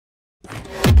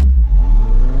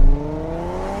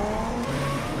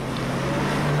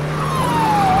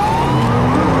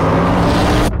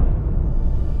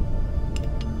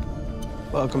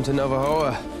Welcome to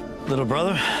Navajoa. Little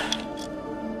brother,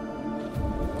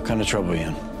 what kind of trouble are you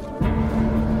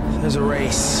in? There's a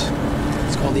race.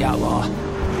 It's called the Outlaw.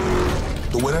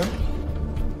 The winner,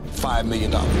 $5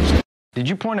 million. Did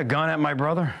you point a gun at my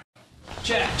brother?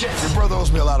 Jack. Your brother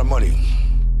owes me a lot of money.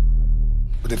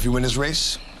 But if you win this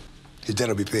race, his debt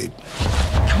will be paid.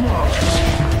 Come on.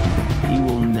 He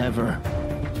will never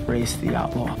race the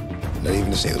Outlaw. Not even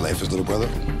to save the life of his little brother?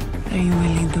 Are you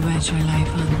willing to bet your life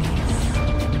on this?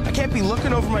 I can't be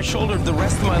looking over my shoulder the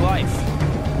rest of my life.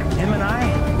 Him and I,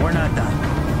 we're not done.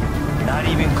 Not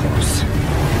even close.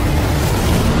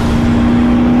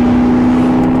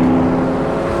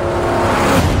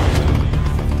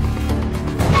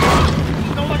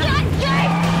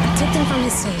 Took them from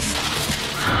his safe.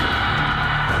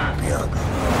 Bianca.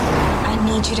 I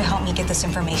need you to help me get this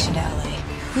information to LA.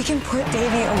 We can put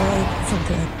Davey away for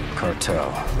good.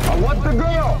 Cartel. I want the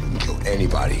girl! You can kill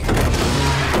anybody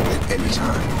at any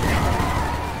time.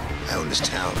 I own this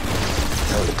town.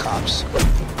 I own the cops.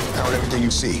 I own everything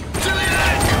you see.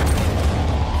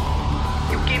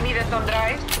 You give me the thumb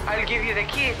drive, I'll give you the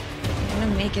key. I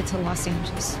want to make it to Los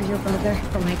Angeles for your brother,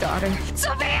 for my daughter.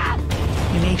 Sophia!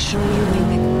 You make sure you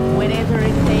win it, whatever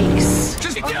it takes.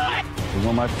 Just do it!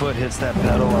 When my foot hits that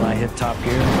pedal and I hit top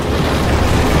gear,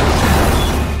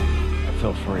 I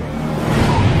feel free.